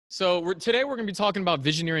So today we're going to be talking about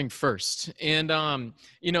visioneering first. And,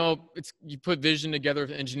 you put vision together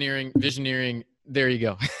with engineering, visioneering, there you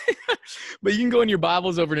go. But you can go in your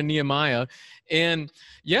Bibles over to Nehemiah. And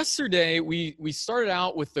yesterday we started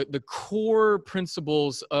out with the core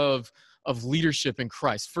principles of leadership in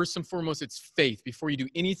Christ. First and foremost, it's faith. Before you do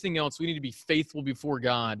anything else, we need to be faithful before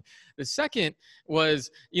God. The second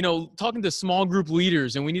was, talking to small group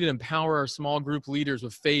leaders, and we need to empower our small group leaders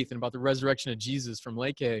with faith and about the resurrection of Jesus from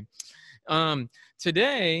Lake A.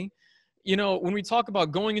 Today, when we talk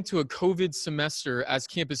about going into a COVID semester as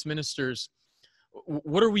campus ministers,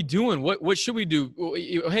 what are we doing? What should we do?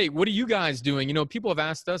 Hey, what are you guys doing? People have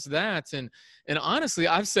asked us that. And honestly,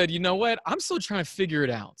 I've said, what? I'm still trying to figure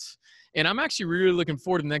it out. And I'm actually really looking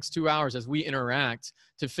forward to the next 2 hours as we interact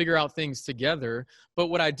to figure out things together. But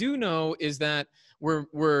what I do know is that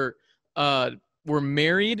we're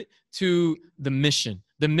married to the mission.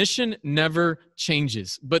 The mission never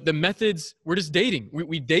changes, but the methods, we're just dating.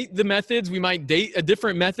 We date the methods. We might date a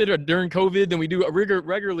different method during COVID than we do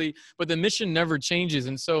regularly, but the mission never changes.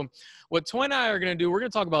 And so what Toy and I are going to do, we're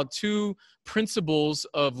going to talk about two principles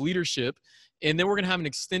of leadership, and then we're going to have an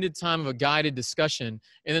extended time of a guided discussion.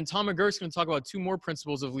 And then Tom McGurk's going to talk about two more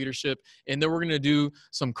principles of leadership, and then we're going to do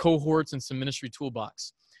some cohorts and some ministry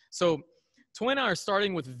toolbox. So Toy and I are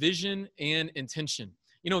starting with vision and intention.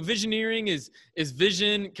 Visioneering is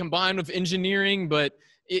vision combined with engineering, but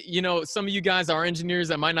some of you guys are engineers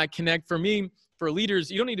that might not connect. For me, for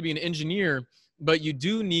leaders, you don't need to be an engineer, but you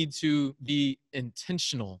do need to be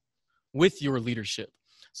intentional with your leadership.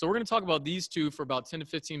 So we're going to talk about these two for about 10 to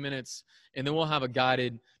 15 minutes, and then we'll have a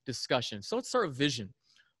guided discussion. So let's start with vision.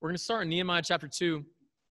 We're going to start in Nehemiah chapter 2,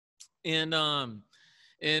 and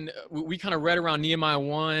we kind of read around Nehemiah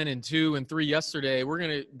 1 and 2 and 3 yesterday. We're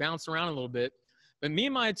going to bounce around a little bit. But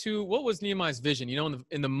Nehemiah 2, what was Nehemiah's vision?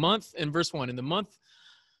 In the month, in verse 1, in the month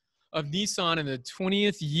of Nisan, in the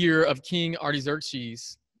 20th year of King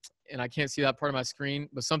Artaxerxes, and I can't see that part of my screen,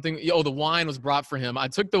 but the wine was brought for him. I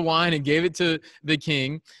took the wine and gave it to the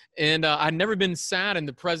king, and I'd never been sad in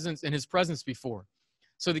his presence before.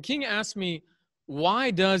 So the king asked me,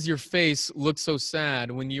 "Why does your face look so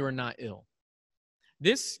sad when you are not ill?"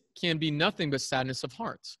 This can be nothing but sadness of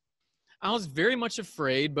heart. I was very much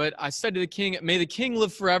afraid, but I said to the king, "May the king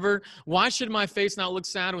live forever. Why should my face not look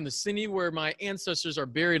sad when the city where my ancestors are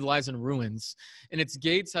buried lies in ruins, and its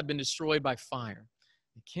gates have been destroyed by fire?"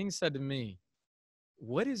 The king said to me,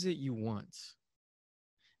 "What is it you want?"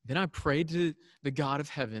 Then I prayed to the God of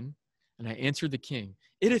heaven, and I answered the king,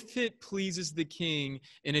 "If it pleases the king,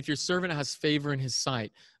 and if your servant has favor in his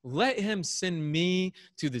sight, let him send me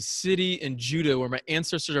to the city in Judah where my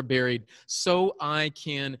ancestors are buried, so I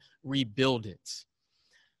can rebuild it."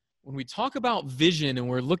 When we talk about vision, and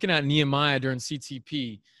we're looking at Nehemiah during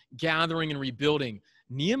CTP, gathering and rebuilding,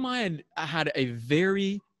 Nehemiah had a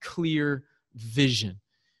very clear vision.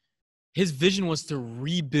 His vision was to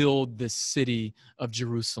rebuild the city of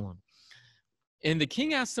Jerusalem. And the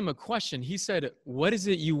king asked him a question. He said, "What is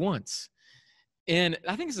it you want?" And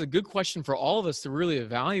I think it's a good question for all of us to really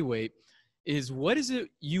evaluate is, what is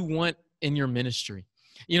it you want in your ministry?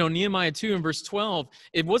 Nehemiah 2 and verse 12,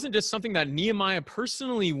 it wasn't just something that Nehemiah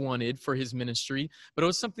personally wanted for his ministry, but it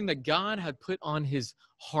was something that God had put on his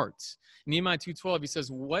heart. Nehemiah 2:12, he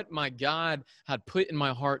says, "What my God had put in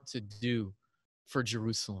my heart to do for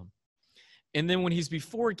Jerusalem." And then when he's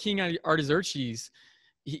before King Artaxerxes,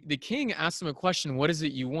 the king asked him a question, "What is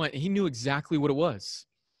it you want?" And he knew exactly what it was.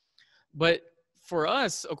 But for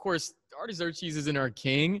us, of course, Artaxerxes isn't our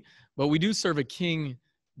king, but we do serve a king,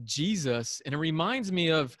 Jesus. And it reminds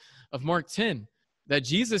me of Mark 10, that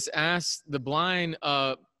Jesus asked the blind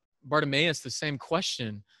Bartimaeus the same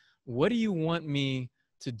question, "What do you want me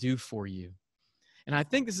to do for you?" And I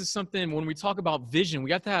think this is something, when we talk about vision,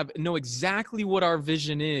 we have to know exactly what our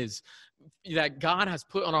vision is that God has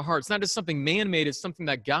put on our heart. It's not just something man-made, it's something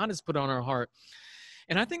that God has put on our heart.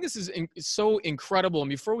 And I think this is so incredible. And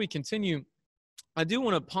before we continue, I do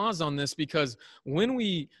want to pause on this, because when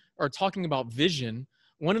we are talking about vision,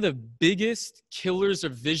 one of the biggest killers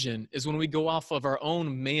of vision is when we go off of our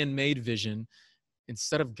own man-made vision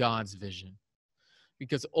instead of God's vision.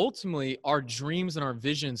 Because ultimately, our dreams and our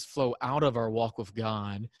visions flow out of our walk with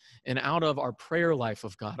God and out of our prayer life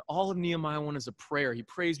of God. All of Nehemiah 1 is a prayer. He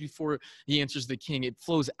prays before he answers the king. It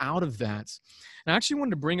flows out of that. And I actually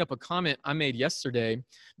wanted to bring up a comment I made yesterday,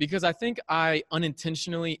 because I think I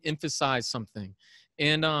unintentionally emphasized something.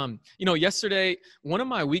 And, yesterday, one of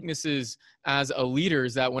my weaknesses as a leader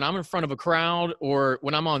is that when I'm in front of a crowd or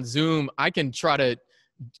when I'm on Zoom, I can try to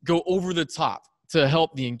go over the top to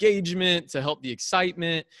help the engagement, to help the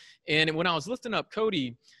excitement. And when I was lifting up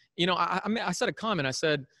Cody, I said a comment. I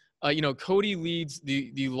said, Cody leads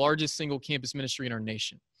the largest single campus ministry in our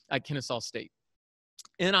nation at Kennesaw State.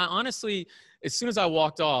 And I honestly, as soon as I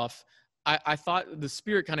walked off, I thought the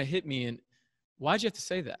Spirit kind of hit me. And why'd you have to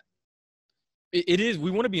say that? It is,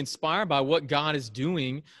 we want to be inspired by what God is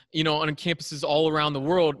doing, on campuses all around the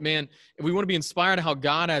world, man. We want to be inspired how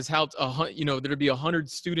God has helped, there'd be 100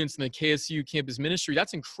 students in the KSU campus ministry.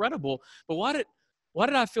 That's incredible. But why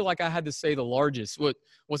did I feel like I had to say the largest? What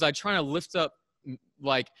was I trying to lift up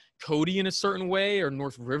like Cody in a certain way or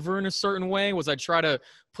North River in a certain way? Was I try to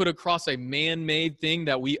put across a man-made thing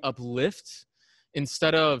that we uplift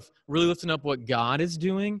instead of really lifting up what God is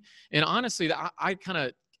doing? And honestly, I kind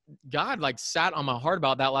of, God like sat on my heart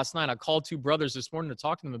about that last night. I called 2 brothers this morning to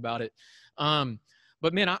talk to them about it.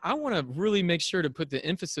 But man, I want to really make sure to put the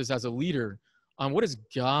emphasis as a leader on what is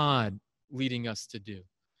God leading us to do.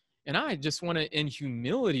 And I just want to, in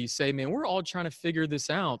humility, say, man, we're all trying to figure this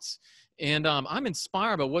out. And I'm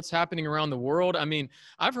inspired by what's happening around the world. I mean,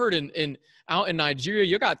 I've heard out in Nigeria,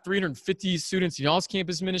 you got 350 students in y'all's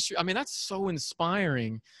campus ministry. I mean, that's so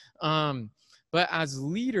inspiring. But as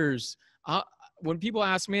leaders, when people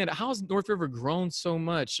ask, man, how's North River grown so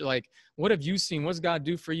much? Like, what have you seen? What's God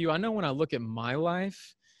do for you? I know when I look at my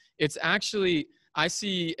life, it's actually, I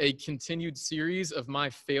see a continued series of my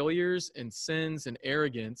failures and sins and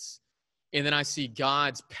arrogance. And then I see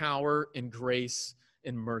God's power and grace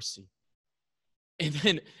and mercy. And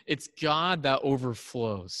then it's God that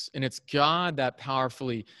overflows. And it's God that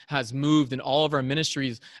powerfully has moved in all of our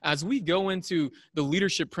ministries. As we go into the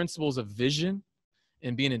leadership principles of vision,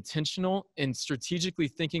 and being intentional and strategically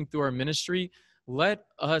thinking through our ministry, let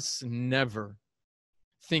us never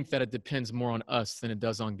think that it depends more on us than it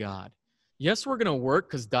does on God. Yes, we're going to work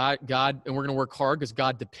because God, and we're going to work hard because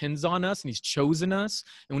God depends on us and he's chosen us,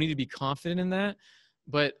 and we need to be confident in that.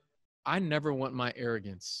 But I never want my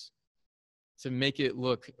arrogance to make it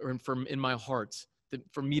look, or in my heart,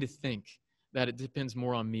 for me to think that it depends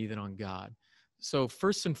more on me than on God. So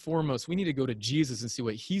first and foremost, we need to go to Jesus and see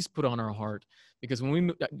what he's put on our heart. Because when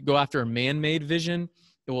we go after a man-made vision,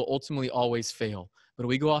 it will ultimately always fail. But when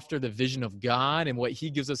we go after the vision of God and what he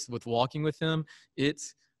gives us with walking with him, it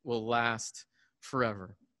will last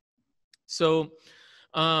forever. So,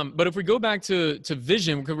 but if we go back to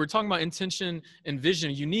vision, because we're talking about intention and vision,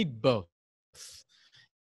 you need both.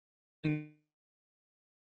 And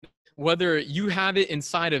whether you have it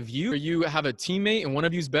inside of you or you have a teammate and one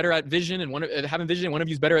of you is better at vision and having vision and one of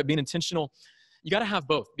you is better at being intentional, you got to have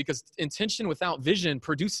both, because intention without vision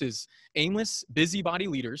produces aimless, busybody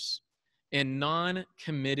leaders and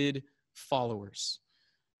non-committed followers.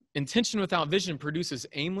 Intention without vision produces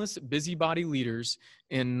aimless, busybody leaders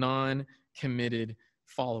and non-committed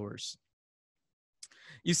followers.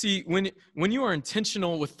 You see, when you are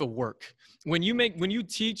intentional with the work, when you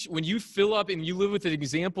teach, when you fill up and you live with an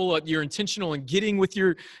example of you're intentional in getting with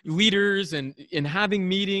your leaders and having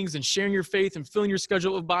meetings and sharing your faith and filling your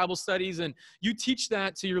schedule with Bible studies, and you teach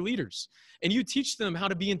that to your leaders and you teach them how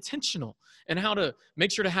to be intentional and how to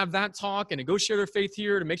make sure to have that talk and to go share their faith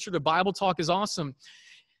here, to make sure the Bible talk is awesome.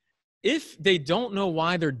 If they don't know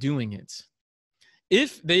why they're doing it,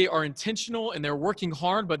 if they are intentional and they're working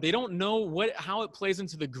hard, but they don't know how it plays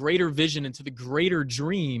into the greater vision, into the greater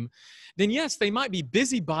dream, then yes, they might be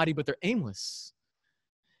busybody, but they're aimless.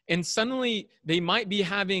 And suddenly they might be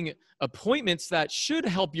having appointments that should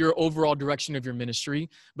help your overall direction of your ministry,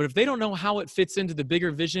 but if they don't know how it fits into the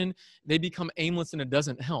bigger vision, they become aimless and it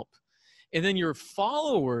doesn't help. And then your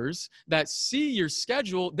followers that see your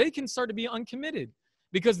schedule, they can start to be uncommitted,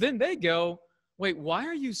 because then they go, wait, why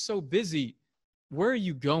are you so busy? Where are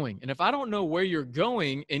you going? And if I don't know where you're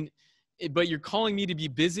going, but you're calling me to be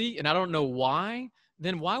busy and I don't know why,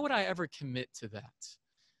 then why would I ever commit to that?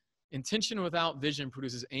 Intention without vision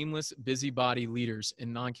produces aimless, busybody leaders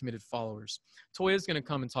and non-committed followers. Toya's going to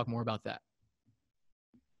come and talk more about that.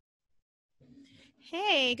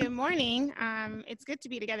 Hey, good morning. It's good to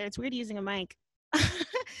be together. It's weird using a mic.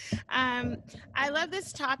 I love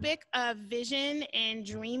this topic of vision and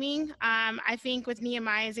dreaming. I think with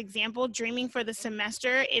Nehemiah's example, dreaming for the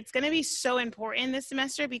semester, it's going to be so important this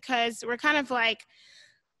semester, because we're kind of like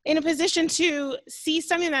in a position to see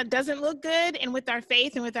something that doesn't look good. And with our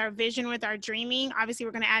faith and with our vision, with our dreaming, obviously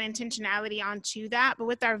we're going to add intentionality onto that. But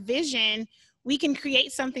with our vision, we can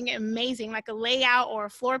create something amazing, like a layout or a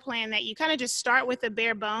floor plan that you kind of just start with the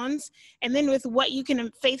bare bones. And then with what you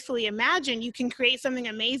can faithfully imagine, you can create something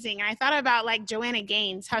amazing. And I thought about like Joanna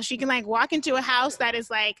Gaines, how she can like walk into a house that is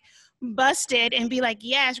like busted and be like,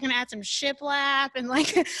 yes, we're going to add some shiplap and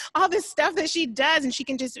like all this stuff that she does. And she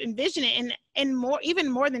can just envision it. And more, even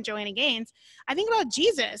more than Joanna Gaines, I think about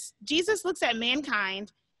Jesus. Jesus looks at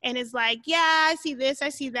mankind and is like, yeah, I see this, I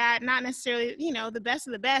see that, not necessarily, the best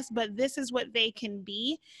of the best, but this is what they can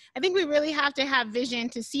be. I think we really have to have vision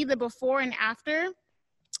to see the before and after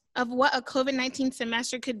of what a COVID-19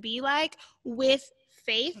 semester could be like with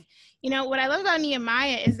faith. What I love about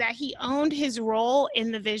Nehemiah is that he owned his role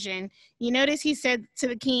in the vision. You notice he said to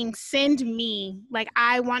the king, send me, like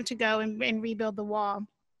I want to go and rebuild the wall.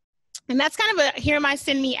 And that's kind of a here am I,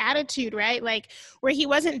 send me attitude, right? Like where he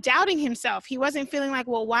wasn't doubting himself. He wasn't feeling like,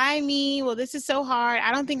 well, why me? Well, this is so hard.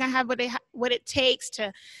 I don't think I have what it takes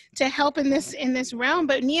to help in this realm.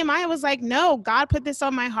 But Nehemiah was like, no, God put this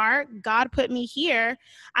on my heart. God put me here.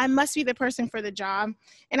 I must be the person for the job.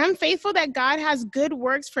 And I'm faithful that God has good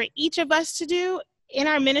works for each of us to do in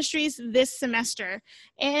our ministries this semester.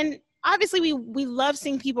 And obviously, we love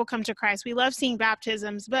seeing people come to Christ. We love seeing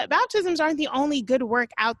baptisms, but baptisms aren't the only good work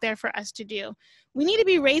out there for us to do. We need to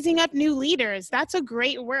be raising up new leaders. That's a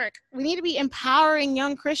great work. We need to be empowering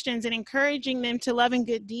young Christians and encouraging them to love and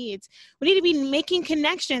good deeds. We need to be making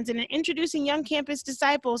connections and introducing young campus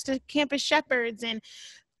disciples to campus shepherds. And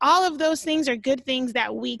all of those things are good things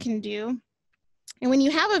that we can do. And when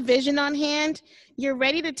you have a vision on hand, you're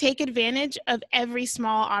ready to take advantage of every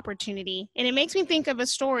small opportunity. And it makes me think of a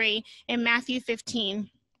story in Matthew 15.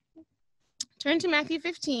 Turn to Matthew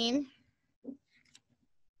 15.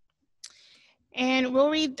 And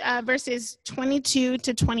we'll read verses 22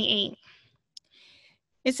 to 28.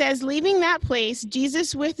 It says, leaving that place,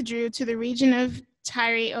 Jesus withdrew to the region of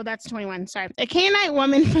Tyre. Oh, that's 21. Sorry. A Canaanite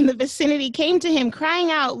woman from the vicinity came to him,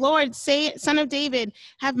 crying out, Lord, Son of David,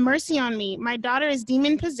 have mercy on me. My daughter is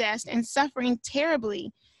demon-possessed and suffering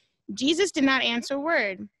terribly. Jesus did not answer a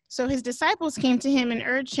word. So his disciples came to him and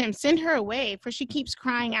urged him, send her away, for she keeps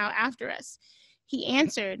crying out after us. He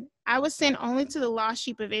answered, I was sent only to the lost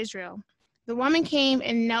sheep of Israel. The woman came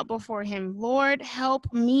and knelt before him. Lord,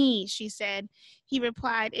 help me, she said. He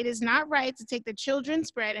replied, it is not right to take the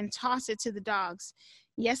children's bread and toss it to the dogs.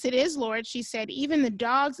 Yes, it is, Lord, she said. Even the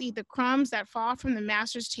dogs eat the crumbs that fall from the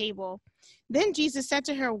master's table. Then Jesus said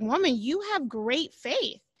to her, woman, you have great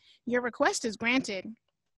faith. Your request is granted.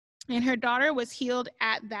 And her daughter was healed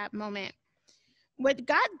at that moment. What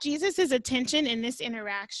got Jesus's attention in this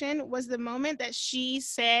interaction was the moment that she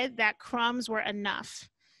said that crumbs were enough.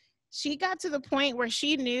 She got to the point where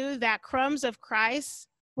she knew that crumbs of Christ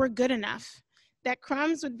were good enough, that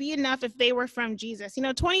crumbs would be enough if they were from Jesus.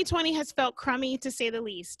 2020 has felt crummy, to say the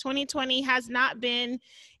least. 2020 has not been,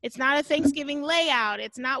 it's not a Thanksgiving layout.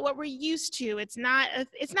 It's not what we're used to. It's not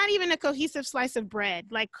even a cohesive slice of bread.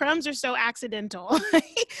 Like crumbs are so accidental.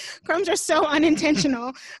 Crumbs are so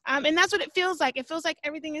unintentional. And that's what it feels like. It feels like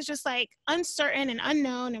everything is just like uncertain and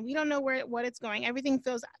unknown, and we don't know what it's going. Everything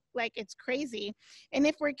feels like it's crazy. And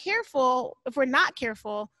if we're not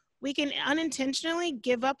careful, we can unintentionally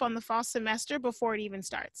give up on the fall semester before it even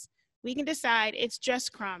starts. We can decide it's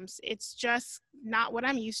just crumbs. It's just not what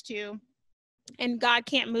I'm used to. And God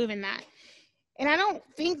can't move in that. And I don't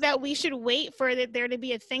think that we should wait for there to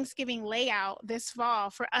be a Thanksgiving layout this fall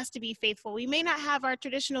for us to be faithful. We may not have our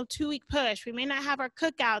traditional 2-week push. We may not have our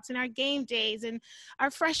cookouts and our game days and our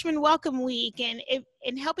freshman welcome week and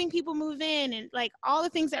helping people move in and like all the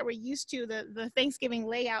things that we're used to, the Thanksgiving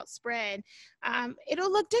layout spread.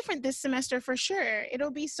 It'll look different this semester for sure.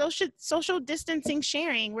 It'll be social distancing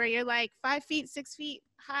sharing where you're like 5 feet, 6 feet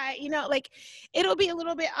high, it'll be a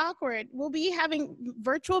little bit awkward. We'll be having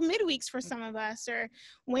virtual midweeks for some of us, or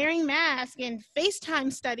wearing masks and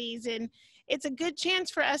FaceTime studies. And it's a good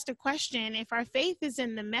chance for us to question if our faith is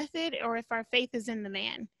in the method or if our faith is in the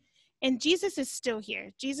man. And Jesus is still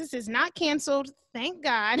here. Jesus is not canceled. Thank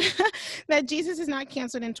God that Jesus is not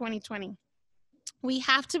canceled in 2020. We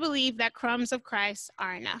have to believe that crumbs of Christ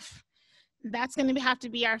are enough. That's going to have to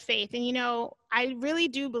be our faith. And, I really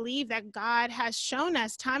do believe that God has shown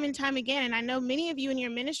us time and time again, and I know many of you in your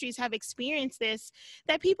ministries have experienced this,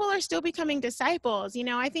 that people are still becoming disciples.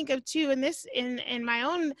 I think of two in my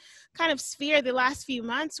own kind of sphere the last few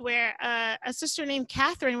months where a sister named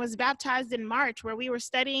Catherine was baptized in March, where we were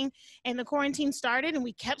studying and the quarantine started and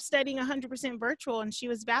we kept studying 100% virtual and she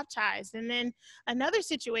was baptized. And then another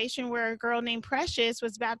situation where a girl named Precious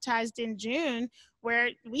was baptized in June,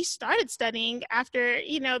 where we started studying after,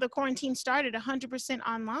 the quarantine started 100%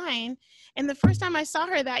 online. And the first time I saw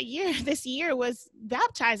her this year was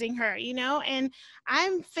baptizing her, and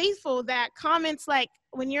I'm faithful that comments like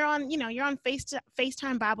when you're on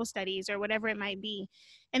FaceTime Bible studies or whatever it might be.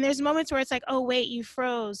 And there's moments where it's like, oh, wait, you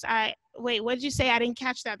froze. Wait, what did you say? I didn't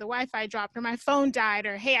catch that. The Wi-Fi dropped or my phone died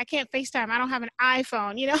or, hey, I can't FaceTime. I don't have an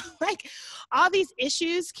iPhone, like all these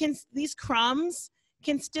issues these crumbs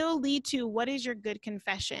can still lead to what is your good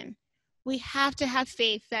confession? We have to have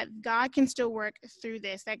faith that God can still work through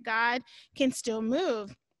this, that God can still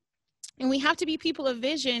move. And we have to be people of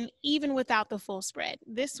vision even without the full spread.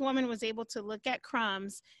 This woman was able to look at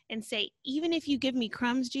crumbs and say, even if you give me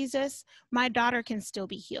crumbs, Jesus, my daughter can still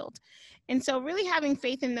be healed. And so really having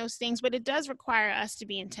faith in those things, but it does require us to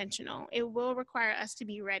be intentional. It will require us to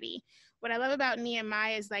be ready. What I love about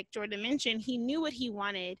Nehemiah is, like Jordan mentioned, he knew what he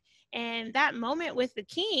wanted. And that moment with the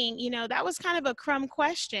king, that was kind of a crumb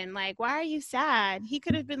question. Like, why are you sad? He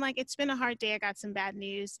could have been like, it's been a hard day. I got some bad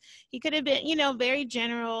news. He could have been, very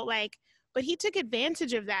general, like, but he took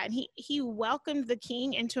advantage of that. And he welcomed the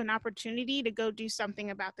king into an opportunity to go do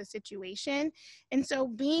something about the situation. And so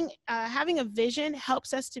having a vision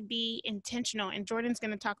helps us to be intentional. And Jordan's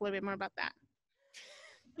going to talk a little bit more about that.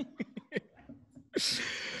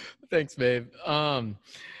 Thanks, babe.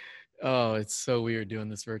 Oh, it's so weird doing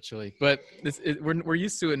this virtually, but we're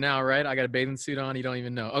used to it now, right? I got a bathing suit on. You don't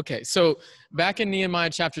even know. Okay. So back in Nehemiah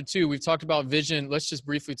chapter 2, we've talked about vision. Let's just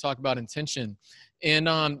briefly talk about intention.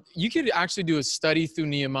 And you could actually do a study through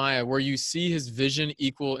Nehemiah where you see his vision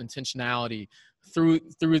equal intentionality through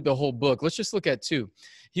the whole book. Let's just look at 2.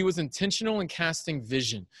 He was intentional in casting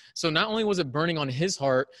vision. So not only was it burning on his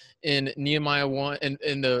heart in Nehemiah 1 and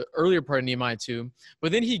in the earlier part of Nehemiah 2,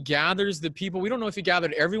 but then he gathers the people. We don't know if he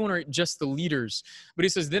gathered everyone or just the leaders, but he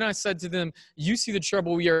says, then I said to them, you see the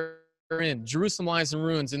trouble we are in. Jerusalem lies in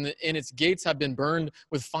ruins and its gates have been burned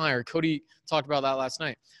with fire. Cody talked about that last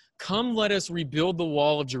night. Come, let us rebuild the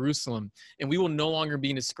wall of Jerusalem, and we will no longer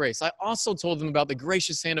be in disgrace. I also told them about the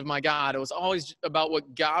gracious hand of my God. It was always about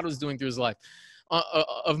what God was doing through his life,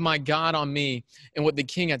 of my God on me, and what the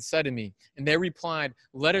king had said to me. And they replied,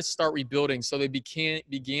 let us start rebuilding. So they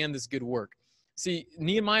began this good work. See,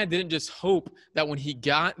 Nehemiah didn't just hope that when he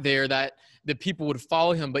got there that the people would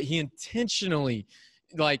follow him, but he intentionally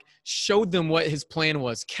showed them what his plan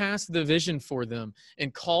was, cast the vision for them,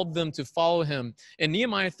 and called them to follow him. In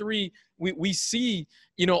Nehemiah 3, we see,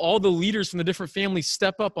 all the leaders from the different families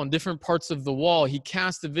step up on different parts of the wall. He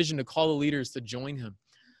cast the vision to call the leaders to join him.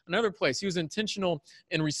 Another place, he was intentional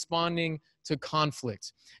in responding to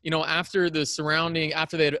conflict. After they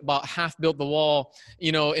had about half built the wall,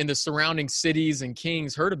 in the surrounding cities and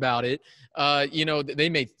kings heard about it, they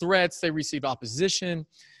made threats, they received opposition.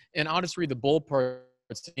 And I'll just read the bold part.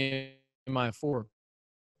 Nehemiah 4.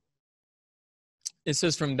 It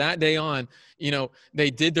says, from that day on,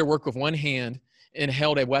 they did their work with one hand and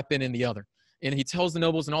held a weapon in the other. And he tells the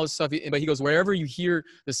nobles and all this stuff, but he goes, wherever you hear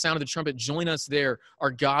the sound of the trumpet, join us there.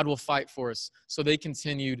 Our God will fight for us. So they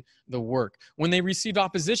continued the work. When they received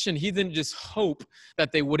opposition, he didn't just hope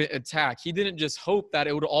that they wouldn't attack. He didn't just hope that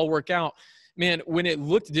it would all work out. Man, when it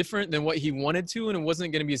looked different than what he wanted to, and it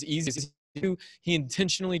wasn't going to be as easy as he did, he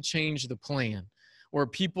intentionally changed the plan. Where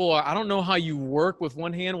people I don't know how you work with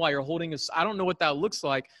one hand while you're holding I don't know what that looks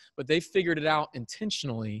like, but they figured it out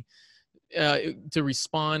intentionally to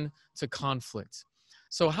respond to conflict.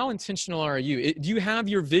 So how intentional are you? Do you have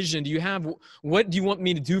your vision? What do you want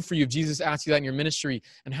me to do for you if Jesus asked you that in your ministry?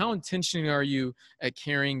 And how intentional are you at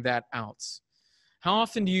carrying that out? How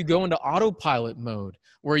often do you go into autopilot mode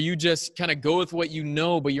where you just kind of go with what you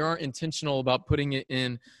know, but you aren't intentional about putting it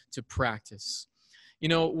into practice?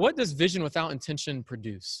 What does vision without intention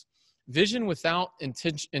produce? Vision without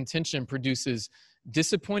intention produces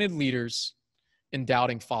disappointed leaders and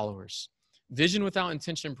doubting followers. Vision without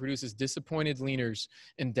intention produces disappointed leaders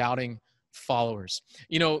and doubting followers.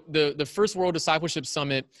 The first World Discipleship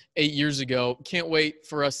Summit 8 years ago, can't wait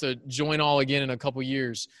for us to join all again in a couple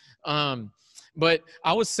years. But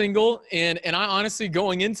I was single, and I honestly,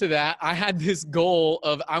 going into that, I had this goal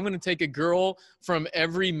of I'm going to take a girl from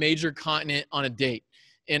every major continent on a date.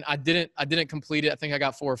 And I didn't complete it. I think I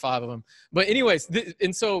got 4 or 5 of them. But anyways,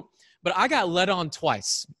 but I got led on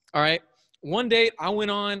twice. All right. One date I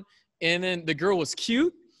went on, and then the girl was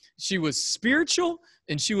cute. She was spiritual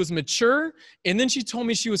and she was mature. And then she told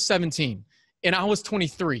me she was 17 and I was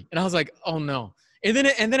 23. And I was like, oh no. And then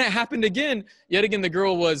it happened again. Yet again, the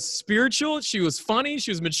girl was spiritual. She was funny.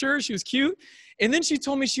 She was mature. She was cute. And then she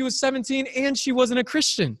told me she was 17 and she wasn't a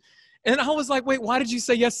Christian. And I was like, wait, why did you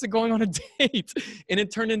say yes to going on a date? And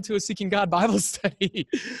it turned into a Seeking God Bible study.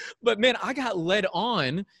 But man, I got led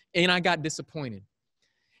on and I got disappointed.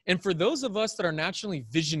 And for those of us that are naturally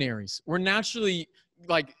visionaries, we're naturally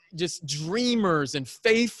just dreamers and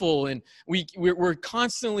faithful. And we're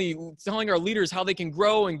constantly telling our leaders how they can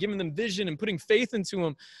grow and giving them vision and putting faith into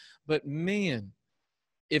them. But man,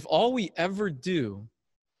 if all we ever do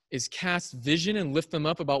is cast vision and lift them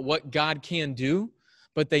up about what God can do,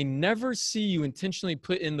 but they never see you intentionally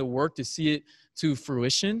put in the work to see it to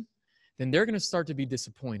fruition, then they're going to start to be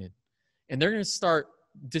disappointed. And they're going to start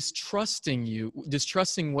distrusting you,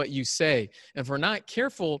 distrusting what you say. And if we're not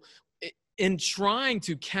careful in trying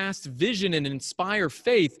to cast vision and inspire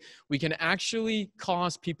faith, we can actually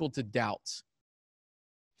cause people to doubt.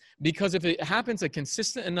 Because if it happens at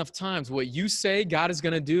consistent enough times, what you say God is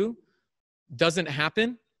going to do doesn't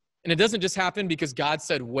happen. And it doesn't just happen because God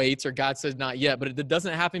said wait or God said not yet, but it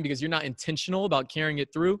doesn't happen because you're not intentional about carrying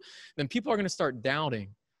it through. Then people are going to start doubting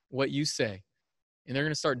what you say. And they're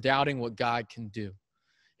going to start doubting what God can do.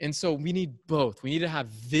 And so we need both. We need to have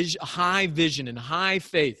high vision and high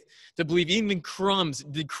faith to believe even the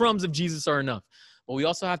crumbs of Jesus are enough. But we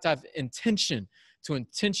also have to have intention to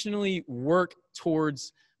intentionally work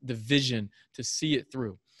towards the vision to see it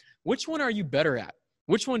through. Which one are you better at?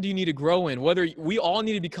 Which one do you need to grow in? Whether we all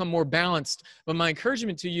need to become more balanced, but my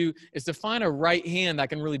encouragement to you is to find a right hand that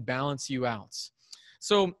can really balance you out.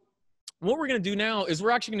 So what we're going to do now is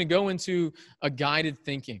we're actually going to go into a guided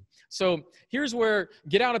thinking. So here's where,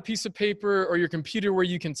 get out a piece of paper or your computer where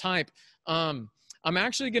you can type. I'm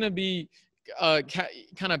actually going to be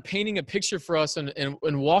kind of painting a picture for us and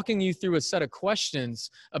walking you through a set of questions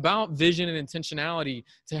about vision and intentionality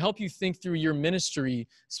to help you think through your ministry,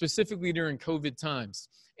 specifically during COVID times.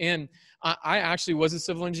 And I actually was a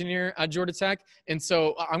civil engineer at Georgia Tech. And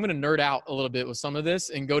so I'm going to nerd out a little bit with some of this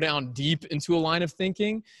and go down deep into a line of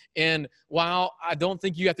thinking. And while I don't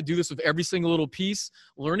think you have to do this with every single little piece,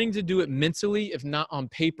 learning to do it mentally, if not on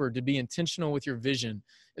paper, to be intentional with your vision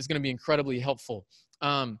is going to be incredibly helpful.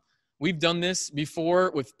 We've done this before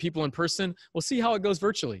with people in person. We'll see how it goes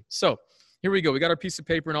virtually. So here we go. We got our piece of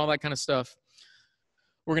paper and all that kind of stuff.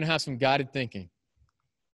 We're going to have some guided thinking.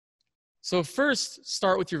 So first,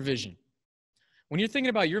 start with your vision. When you're thinking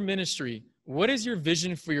about your ministry, what is your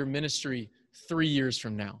vision for your ministry 3 years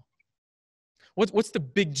from now? What's the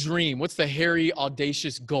big dream? What's the hairy,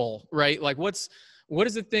 audacious goal, right? Like what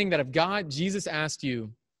is the thing that if Jesus asked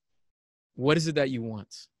you, what is it that you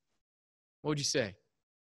want? What would you say?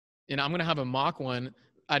 And I'm going to have a mock one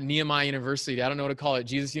at Nehemiah University. I don't know what to call it,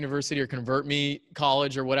 Jesus University or Convert Me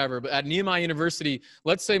College or whatever. But at Nehemiah University,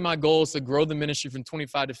 let's say my goal is to grow the ministry from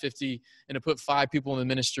 25 to 50 and to put 5 people in the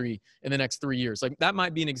ministry in the next 3 years. Like that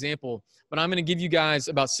might be an example, but I'm going to give you guys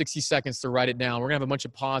about 60 seconds to write it down. We're going to have a bunch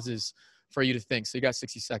of pauses for you to think. So you got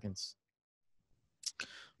 60 seconds.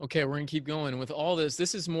 Okay, we're going to keep going. With all this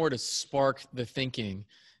is more to spark the thinking.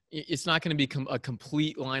 It's not going to be a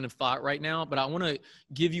complete line of thought right now, but I want to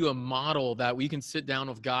give you a model that we can sit down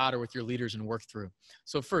with God or with your leaders and work through.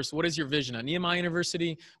 So first, what is your vision? At Nehemiah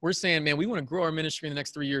University, we're saying, man, we want to grow our ministry in the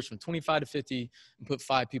next 3 years from 25 to 50 and put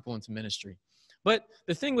 5 people into ministry. But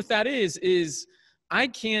the thing with that is I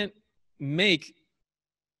can't make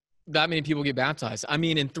that many people get baptized. I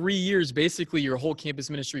mean, in 3 years, basically your whole campus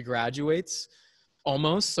ministry graduates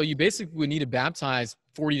almost. So you basically would need to baptize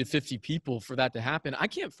 40 to 50 people for that to happen. I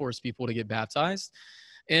can't force people to get baptized,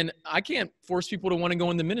 and I can't force people to want to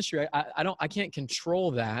go in the ministry. I can't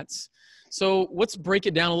control that. So let's break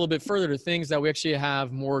it down a little bit further to things that we actually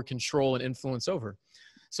have more control and influence over.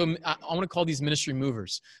 So I want to call these ministry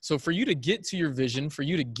movers. So for you to get to your vision, for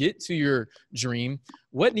you to get to your dream,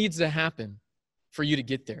 what needs to happen for you to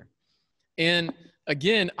get there? And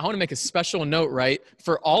again, I want to make a special note, right?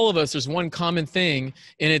 For all of us, there's one common thing,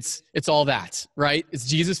 and it's all that, right? It's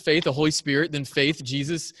Jesus, faith, the Holy Spirit, then faith,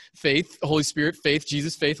 Jesus, faith, Holy Spirit, faith,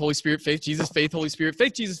 Jesus, faith, Holy Spirit, faith, Jesus, faith, Holy Spirit,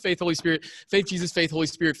 faith, Jesus, faith, Holy Spirit, faith, Jesus, faith, Holy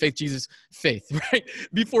Spirit, faith, Jesus, faith, right?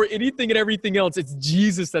 Before anything and everything else, it's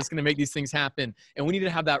Jesus that's going to make these things happen. And we need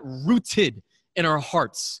to have that rooted in our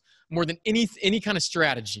hearts more than any kind of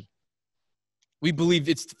strategy. We believe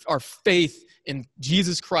it's our faith in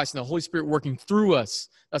Jesus Christ and the Holy Spirit working through us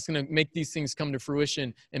that's going to make these things come to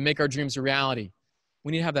fruition and make our dreams a reality.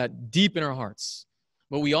 We need to have that deep in our hearts.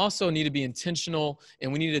 But we also need to be intentional,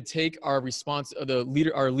 and we need to take our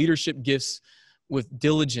our leadership gifts with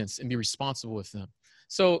diligence and be responsible with them.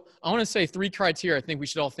 So I want to say 3 criteria I think we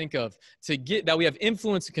should all think of that we have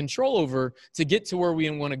influence and control over to get to where we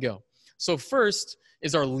want to go. So first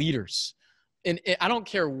is our leaders. And I don't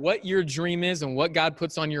care what your dream is and what God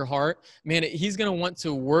puts on your heart, man, he's going to want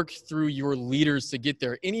to work through your leaders to get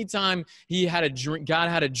there. Anytime God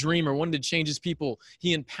had a dream or wanted to change his people,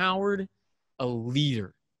 he empowered a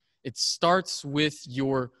leader. It starts with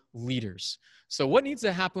your leaders. So what needs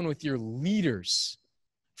to happen with your leaders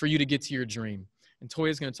for you to get to your dream? And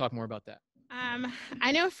Toya's going to talk more about that.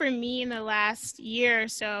 I know for me in the last year or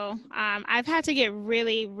so, I've had to get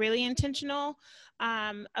really, really intentional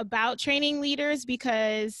about training leaders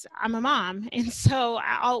because I'm a mom. And so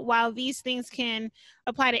while these things can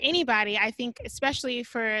apply to anybody, I think especially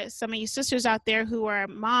for some of you sisters out there who are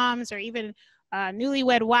moms or even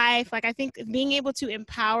newlywed wife. Like, I think being able to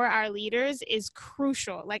empower our leaders is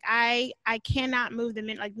crucial. Like, I cannot move them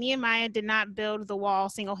in. Like, Nehemiah did not build the wall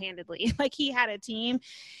single-handedly. Like, he had a team.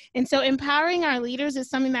 And so empowering our leaders is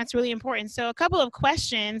something that's really important. So a couple of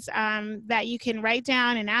questions that you can write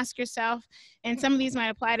down and ask yourself, and some of these might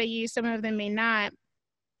apply to you, some of them may not.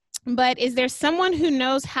 But is there someone who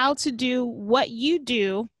knows how to do what you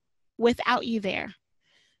do without you there?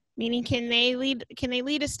 Meaning, can they lead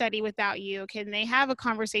a study without you? Can they have a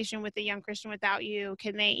conversation with a young Christian without you?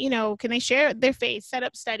 Can they share their faith, set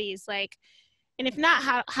up studies? Like, and if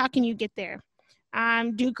not, how can you get there?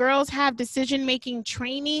 Do girls have decision-making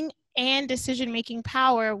training and decision-making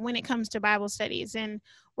power when it comes to Bible studies? And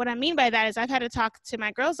what I mean by that is I've had to talk to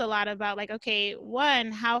my girls a lot about, like, okay,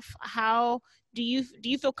 one, how do you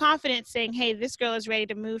feel confident saying, hey, this girl is ready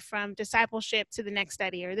to move from discipleship to the next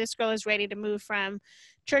study, or this girl is ready to move from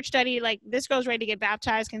church study, like, this girl's ready to get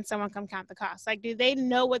baptized, can someone come count the cost? Like, do they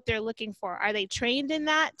know what they're looking for? Are they trained in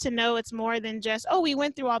that to know it's more than just, oh, we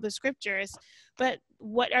went through all the scriptures, but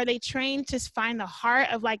what are they trained to find the heart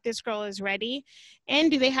of, like, this girl is ready? And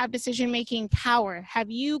do they have decision-making power? Have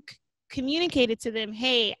you communicated to them,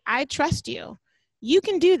 hey, I trust you. You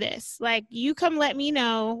can do this. Like, you come let me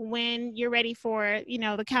know when you're ready for,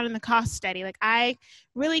 the counting the cost study. Like, I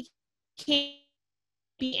really can't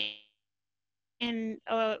be in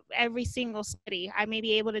every single study. I may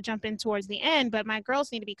be able to jump in towards the end, but my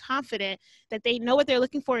girls need to be confident that they know what they're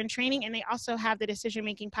looking for in training, and they also have the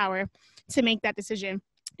decision-making power to make that decision.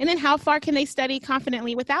 And then how far can they study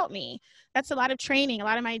confidently without me? That's a lot of training, a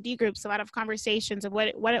lot of my D groups, a lot of conversations of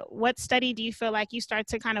what study do you feel like you start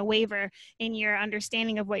to kind of waver in your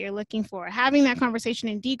understanding of what you're looking for? Having that conversation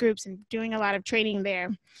in D groups and doing a lot of training there.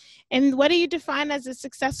 And what do you define as a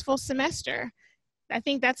successful semester? I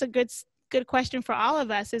think that's a good question for all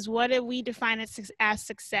of us, is what do we define as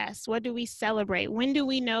success? What do we celebrate? When do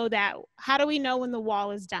we know that? How do we know when the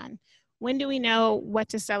wall is done? When do we know what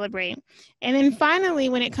to celebrate? And then finally,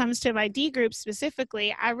 when it comes to my D groups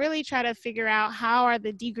specifically, I really try to figure out how are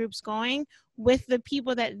the D groups going with the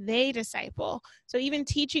people that they disciple. So even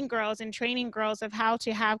teaching girls and training girls of how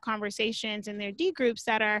to have conversations in their D groups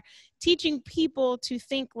that are teaching people to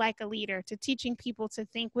think like a leader, to teaching people to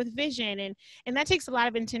think with vision. And that takes a lot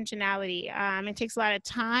of intentionality. It takes a lot of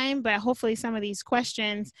time, but hopefully some of these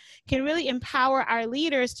questions can really empower our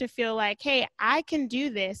leaders to feel like, hey, I can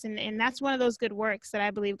do this. And that's one of those good works that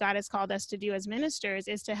I believe God has called us to do as ministers,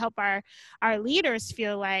 is to help our leaders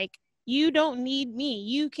feel like, you don't need me.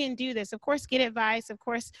 You can do this. Of course, get advice. Of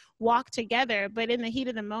course, walk together. But in the heat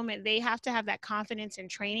of the moment, they have to have that confidence and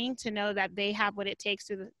training to know that they have what it takes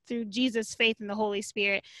through Jesus' faith and the Holy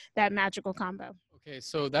Spirit, that magical combo. Okay,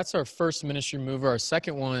 so that's our first ministry mover. Our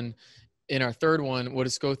second one and our third one, what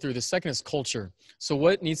is go through. The second is culture. So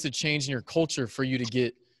what needs to change in your culture for you to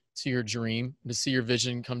get to your dream, to see your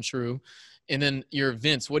vision come true? And then your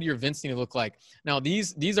events, what do your events need to look like? Now,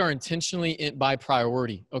 these are intentionally by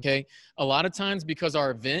priority, okay? A lot of times, because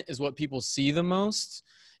our event is what people see the most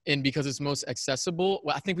and because it's most accessible,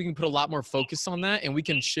 well, I think we can put a lot more focus on that, and we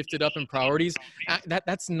can shift it up in priorities.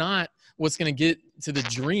 That's not what's going to get to the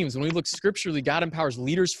dreams. When we look scripturally, God empowers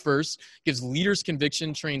leaders first, gives leaders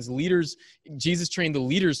conviction, trains leaders. Jesus trained the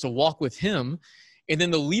leaders to walk with him. And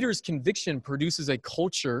then the leader's conviction produces a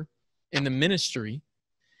culture in the ministry.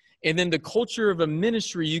 And then the culture of a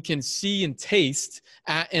ministry you can see and taste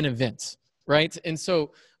at an event, right? And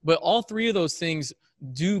so, but all three of those things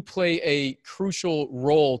do play a crucial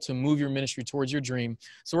role to move your ministry towards your dream.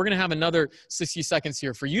 So we're going to have another 60 seconds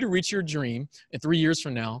here. For you to reach your dream in 3 years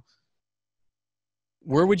from now,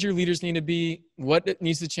 where would your leaders need to be? What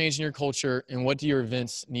needs to change in your culture? And what do your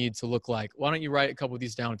events need to look like? Why don't you write a couple of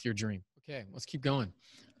these down with your dream? Okay, let's keep going.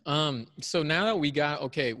 So now that we got,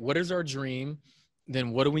 okay, what is our dream?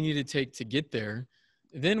 Then what do we need to take to get there?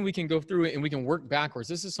 Then we can go through it and we can work backwards.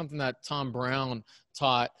 This is something that Tom Brown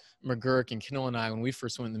taught McGurk and Kendall and I when we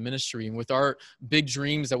first went in the ministry. And with our big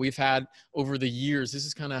dreams that we've had over the years, this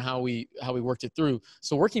is kind of how we worked it through.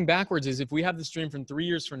 So working backwards is, if we have this dream from 3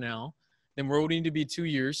 years from now, then where would we need to be 2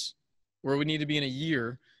 years? Where would we need to be in a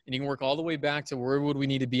year? And you can work all the way back to where would we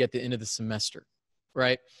need to be at the end of the semester,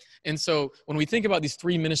 right? And so when we think about these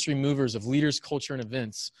three ministry movers of leaders, culture, and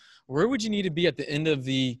events, where would you need to be at the end of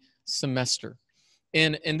the semester?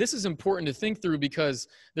 And this is important to think through, because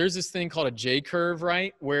there's this thing called a J curve,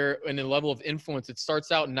 right? Where in the level of influence, it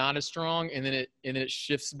starts out not as strong and then it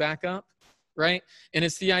shifts back up, right? And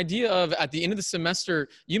it's the idea of, at the end of the semester,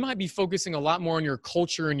 you might be focusing a lot more on your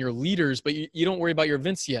culture and your leaders, but you don't worry about your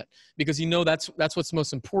events yet, because you know that's what's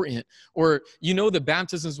most important. Or you know the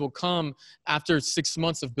baptisms will come after 6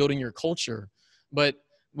 months of building your culture. But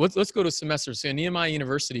let's go to semester. So Nehemiah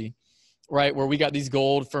University, right, where we got these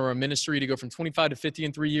goals for our ministry to go from 25 to 50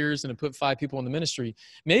 in 3 years and to put 5 people in the ministry.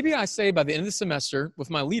 Maybe I say by the end of the semester with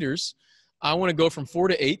my leaders, I want to go from 4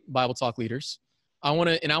 to 8 Bible Talk leaders. I want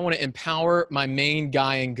to empower my main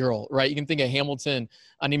guy and girl, right? You can think of Hamilton,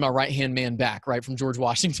 I need my right-hand man back, right, from George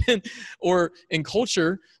Washington. Or in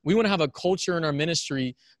culture, we want to have a culture in our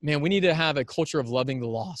ministry. Man, we need to have a culture of loving the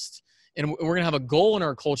lost. And we're going to have a goal in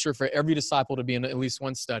our culture for every disciple to be in at least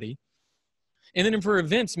one study. And then for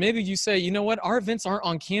events, maybe you say, you know what, our events aren't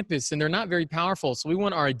on campus and they're not very powerful. So we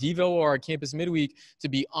want our Devo or our campus midweek to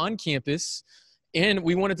be on campus. And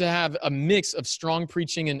we wanted to have a mix of strong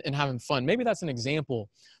preaching and having fun. Maybe that's an example.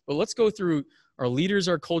 But let's go through our leaders,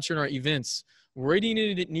 our culture, and our events. Where do you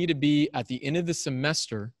need to be at the end of the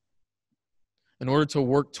semester in order to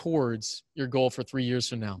work towards your goal for 3 years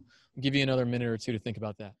from now? I'll give you another minute or two to think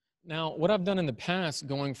about that. Now, what I've done in the past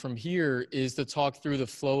going from here is to talk through the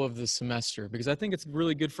flow of the semester, because I think it's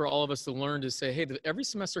really good for all of us to learn to say, hey, every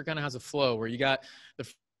semester kind of has a flow where you got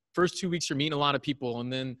the first 2 weeks you're meeting a lot of people,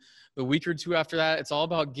 and then the week or two after that, it's all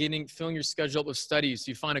about filling your schedule up with studies.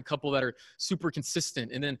 So you find a couple that are super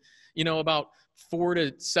consistent, and then, about 4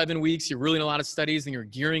 to 7 weeks, you're really in a lot of studies and you're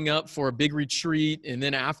gearing up for a big retreat. And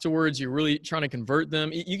then afterwards, you're really trying to convert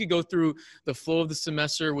them. You could go through the flow of the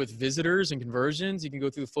semester with visitors and conversions. You can go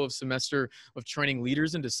through the flow of semester of training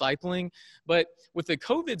leaders and discipling. But with the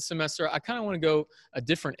COVID semester, I kind of want to go a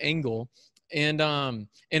different angle. And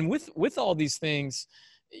with all these things,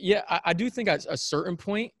 yeah, I do think at a certain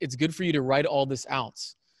point, it's good for you to write all this out.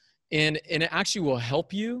 And it actually will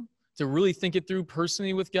help you to really think it through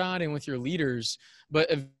personally with God and with your leaders. But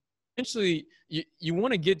eventually, you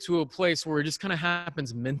want to get to a place where it just kind of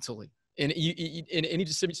happens mentally. And in any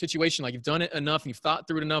situation, like you've done it enough and you've thought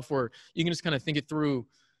through it enough where you can just kind of think it through,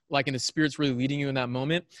 like in the Spirit's really leading you in that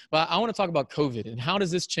moment. But I want to talk about COVID and how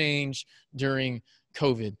does this change during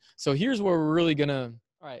COVID. So here's where we're really going to,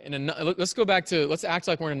 all right, let's act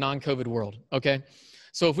like we're in a non-COVID world, okay?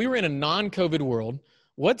 So if we were in a non-COVID world,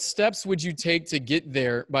 what steps would you take to get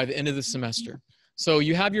there by the end of the semester? So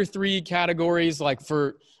you have your 3 categories, like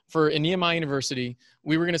for in Nehemiah University,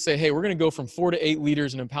 we were going to say, hey, we're going to go from 4 to 8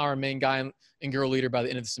 leaders and empower a main guy and girl leader by the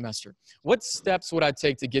end of the semester. What steps would I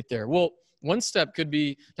take to get there? Well, one step could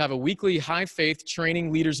be to have a weekly high faith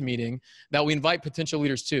training leaders meeting that we invite potential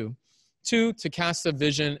leaders to. 2, to cast a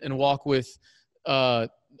vision and walk with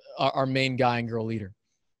our main guy and girl leader.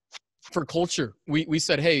 For culture, we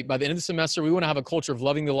said, hey, by the end of the semester, we want to have a culture of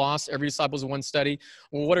loving the lost. Every disciple's in one study.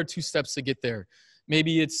 Well, what are 2 steps to get there?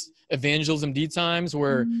 Maybe it's evangelism D times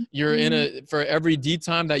where you're for every D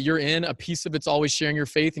time that you're in, a piece of it's always sharing your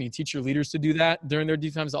faith, and you teach your leaders to do that during their D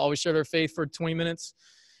times to always share their faith for 20 minutes.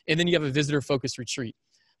 And then you have a visitor-focused retreat.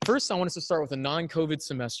 First, I want us to start with a non-COVID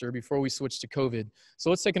semester before we switch to COVID. So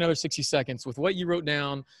let's take another 60 seconds with what you wrote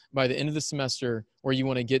down by the end of the semester where you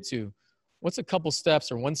want to get to. What's a couple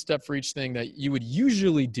steps or one step for each thing that you would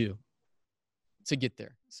usually do to get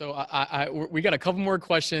there? So we got a couple more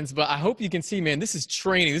questions, but I hope you can see, man, this is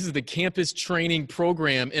training. This is the campus training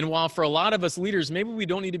program. And while for a lot of us leaders, maybe we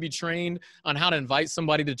don't need to be trained on how to invite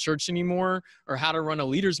somebody to church anymore or how to run a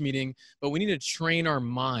leaders meeting, but we need to train our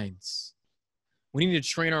minds. We need to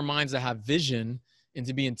train our minds to have vision and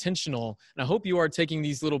to be intentional. And I hope you are taking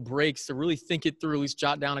these little breaks to really think it through, at least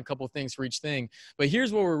jot down a couple of things for each thing. But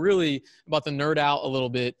here's where we're really about to nerd out a little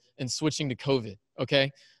bit and switching to COVID,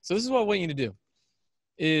 okay? So this is what I want you to do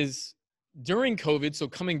is during COVID, so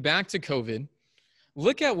coming back to COVID,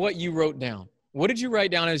 look at what you wrote down. What did you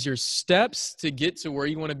write down as your steps to get to where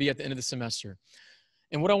you want to be at the end of the semester?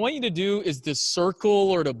 And what I want you to do is to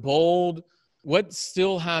circle or to bold what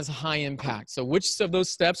still has high impact. So which of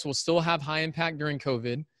those steps will still have high impact during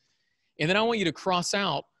COVID? And then I want you to cross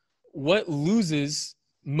out what loses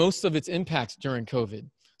most of its impact during COVID.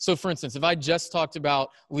 So for instance, if I just talked about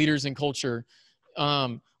leaders and culture,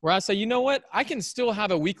 where I say, you know what, I can still have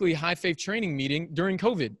a weekly high faith training meeting during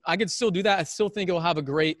COVID. I could still do that. I still think it'll have a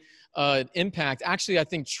great impact. Actually, I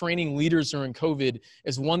think training leaders during COVID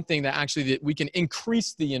is one thing that we can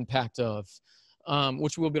increase the impact of,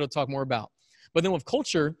 which we'll be able to talk more about. But then with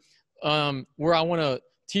culture, where I want to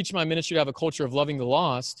teach my ministry to have a culture of loving the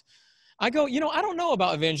lost, I go, I don't know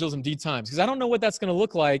about evangelism D times because I don't know what that's going to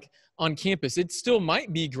look like on campus. It still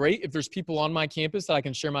might be great if there's people on my campus that I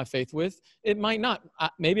can share my faith with. It might not.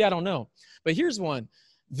 Maybe I don't know. But here's one.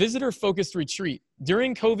 Visitor-focused retreat.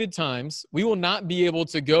 During COVID times, we will not be able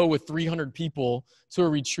to go with 300 people to a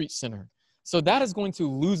retreat center. So that is going to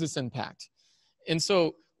lose its impact. And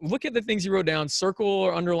so look at the things you wrote down, circle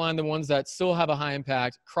or underline the ones that still have a high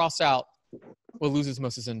impact, cross out what loses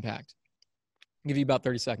most of its impact. I'll give you about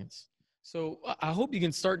 30 seconds. So I hope you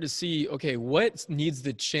can start to see, okay, what needs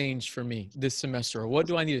to change for me this semester? Or what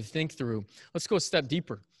do I need to think through? Let's go a step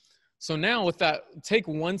deeper. So now with that, take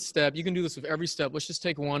one step. You can do this with every step. Let's just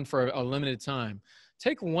take one for a limited time.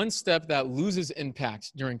 Take one step that loses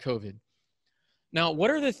impact during COVID. Now,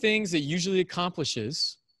 what are the things it usually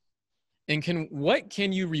accomplishes? And what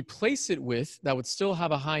can you replace it with that would still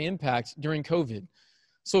have a high impact during COVID?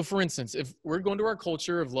 So for instance, if we're going to our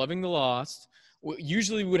culture of loving the lost,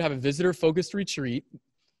 usually we would have a visitor focused retreat.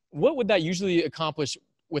 What would that usually accomplish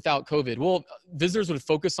without COVID? Well, visitors would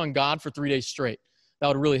focus on God for 3 days straight. That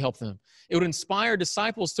would really help them. It would inspire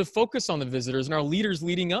disciples to focus on the visitors and our leaders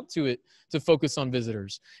leading up to it to focus on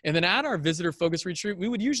visitors. And then at our visitor focus retreat, we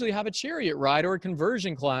would usually have a chariot ride or a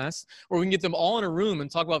conversion class where we can get them all in a room and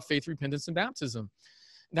talk about faith, repentance, and baptism.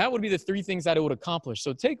 That would be the three things that it would accomplish.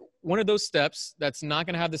 So take one of those steps that's not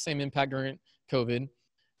going to have the same impact during COVID.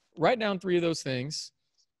 Write down three of those things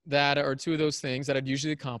that are two of those things that I'd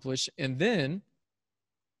usually accomplish. And then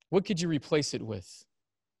what could you replace it with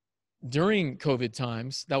during COVID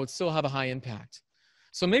times that would still have a high impact?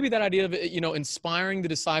 So maybe that idea of, inspiring the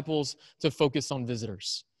disciples to focus on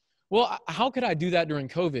visitors. Well, how could I do that during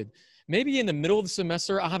COVID? Maybe in the middle of the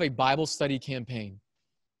semester, I'll have a Bible study campaign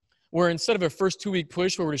where instead of a first 2-week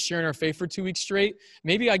push where we're just sharing our faith for 2 weeks straight,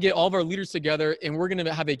 maybe I get all of our leaders together and we're going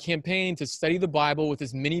to have a campaign to study the Bible with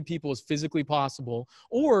as many people as physically possible,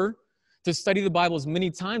 or to study the Bible as many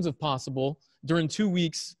times as possible during 2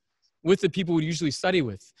 weeks with the people we'd usually study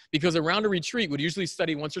with. Because around a retreat, we'd usually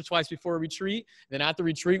study once or twice before a retreat. Then at the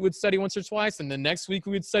retreat, we'd study once or twice. And the next week,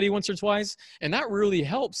 we would study once or twice. And that really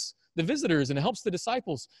helps the visitors and it helps the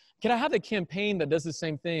disciples. Can I have a campaign that does the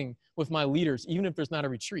same thing with my leaders, even if there's not a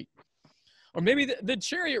retreat? Or maybe the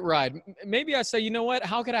chariot ride. Maybe I say, you know what?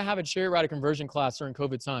 How could I have a chariot ride, a conversion class during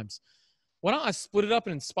COVID times? Why don't I split it up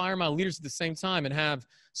and inspire my leaders at the same time and have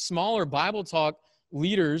smaller Bible talk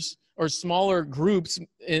leaders or smaller groups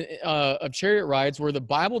of chariot rides where the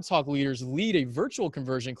Bible talk leaders lead a virtual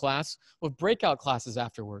conversion class with breakout classes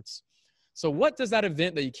afterwards? So what does that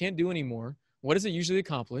event that you can't do anymore, what does it usually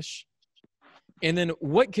accomplish? And then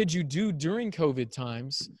what could you do during COVID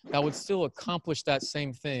times that would still accomplish that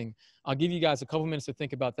same thing? I'll give you guys a couple minutes to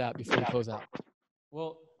think about that before we close out.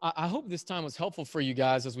 Well, I hope this time was helpful for you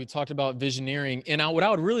guys as we talked about visioneering. And what I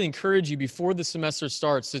would really encourage you before the semester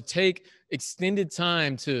starts to take extended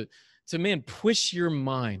time to push your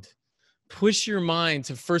mind. Push your mind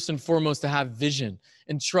to first and foremost to have vision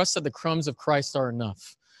and trust that the crumbs of Christ are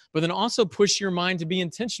enough. But then also push your mind to be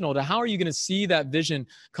intentional to how are you going to see that vision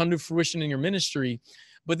come to fruition in your ministry.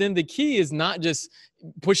 But then the key is not just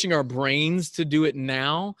pushing our brains to do it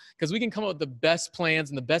now, because we can come up with the best plans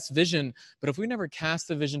and the best vision. But if we never cast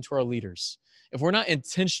the vision to our leaders, if we're not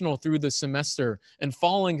intentional through the semester and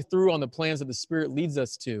following through on the plans that the Spirit leads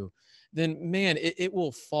us to, then man, it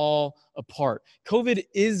will fall apart. COVID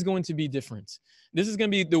is going to be different. This is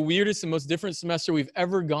going to be the weirdest and most different semester we've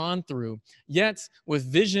ever gone through. Yet, with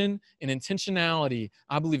vision and intentionality,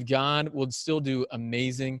 I believe God will still do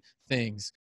amazing things.